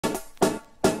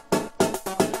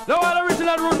No all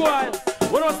original rude boy.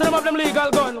 We don't send them up them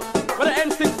legal gun. But the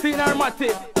M16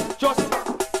 armatic. Just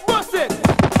bust it.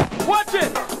 Watch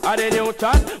it. And the new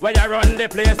chat where you run the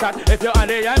place at. If you on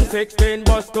the M16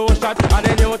 bust 2 shot. And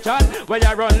the new chat where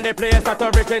you run the place at.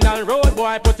 Original road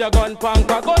boy put your gun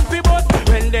punk a gun fi bust.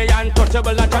 When they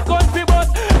untouchable and chat gun fi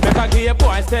bust. Make a gay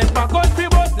boy step back gun fi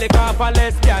bust. Lick off a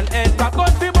lesbian enter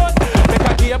gun fi bust. Make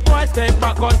a gay boy step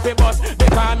back gun fi bust.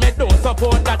 Because me don't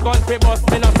support that gun fi bust.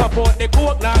 Me no support the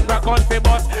coke nah crack gun fi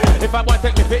bust. If a boy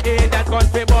take me fi aid that gun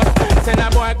fi bust. Send a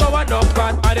boy go a dub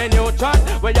cut. And the new chat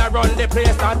where you run the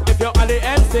place at. If you on the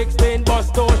M16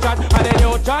 bust 2 shot. And the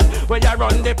new chat where you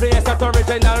run the place at.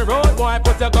 Original road boy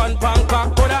put your gun punk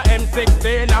cock. Put a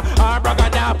M16 or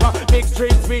bragadapper. Big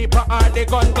street sweeper or the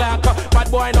gun clock.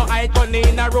 Bad boy no hide gun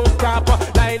in a rooftop.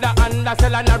 Neither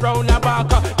undersell and around the back.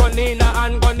 Gun in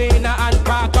and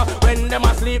cock. When them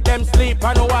asleep them sleep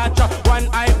and watch. One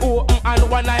eye open and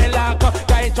one eye lock.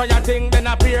 Guy try a thing then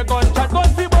appear gun chat gun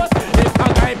fi bust. If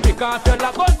a guy pick off your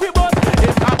lock gun fi bust.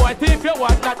 If a boy thief you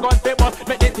want that gun fi bust.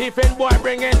 Make the thiefing boy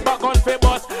bring it back gun fi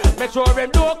bust. Make sure him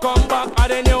don't come back at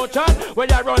the new chat where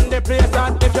you run the place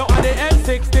at. If you on the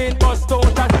M16 bust 2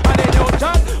 shot. At the new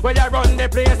chat where you run the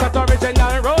place at.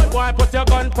 Original road boy put your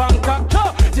gun punk cock.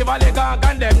 Chivali gang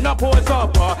and them no pose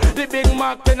up. The big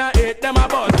Mac in a 8 them a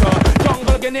bust.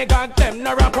 Jungle guinea gang them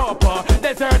no wrap up.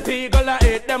 Desert eagle a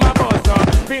 8 them a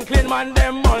bust. Pinklin man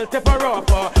them multi for up.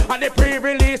 And the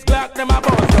pre-release Glock them a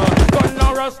bust. Gun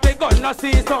no rusty, gun no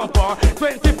seize up.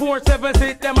 24/7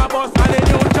 sit them a bust. And the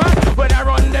new chat where you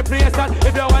run the place at.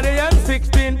 If you want the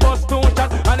M16 bust 2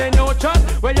 shot. And the new chat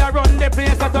where you run the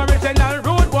place at. Original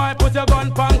road boy put your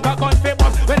gun punk a gun fi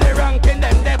bust. When they ranking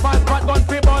them they pass pat gun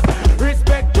fi bust.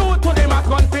 Respect due to the mac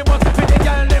gun fi bust. With the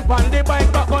girl them on the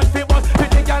bike back gun fi bust.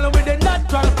 With the girl with the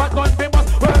natural fat gun fi bust.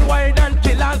 Worldwide and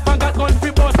kill and forgot gun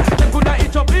fi bust. Them coulda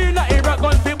each up in a era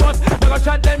gun fi bust. They go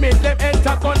shot them in them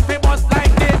enter gun fi bust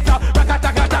like this.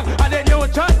 Rakatakatang and the new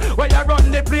chat where you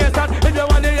run the place at. If you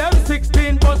want the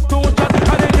M16 bust 2 shot.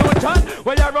 And the new chat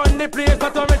where you run the place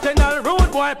at. Original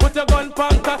road boy put your gun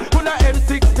punk. Put a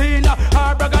M16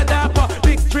 or bragadapper.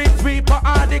 Big street sweeper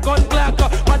or the gun clock.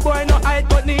 Bad boy no hide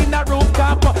gun in a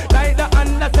rooftop. Neither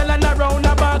undersell and around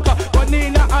the back. Gun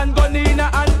in and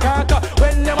cock.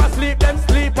 When them asleep them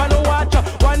sleep and watch.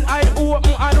 One eye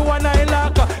open and one eye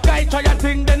lock. Guy try a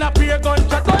thing then appear gun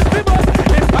shot. Gun fi bust.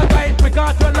 If a guy pick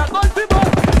out your lock gun fi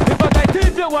bust. If a guy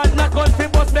thief you want not gun fi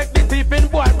bust. Make the thiefing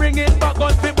boy bring it back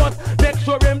gun fi bust. Make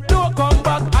sure him don't come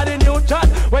back at the new chat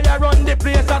where you run the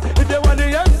place at. If you want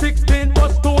the M16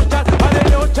 bust 2 shot. At the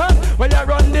new chat where you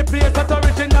run the place at.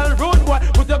 Original road boy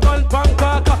put your gun punk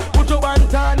cock. Put your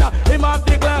bandana him have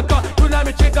the Glock. Tuna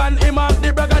me chicken him have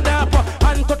the bragadapper.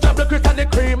 Untouchable Chris and the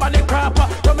cream and the crapper.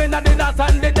 Come in at the dance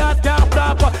and the dance can't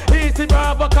flap. Easy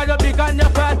bravo cause you big and you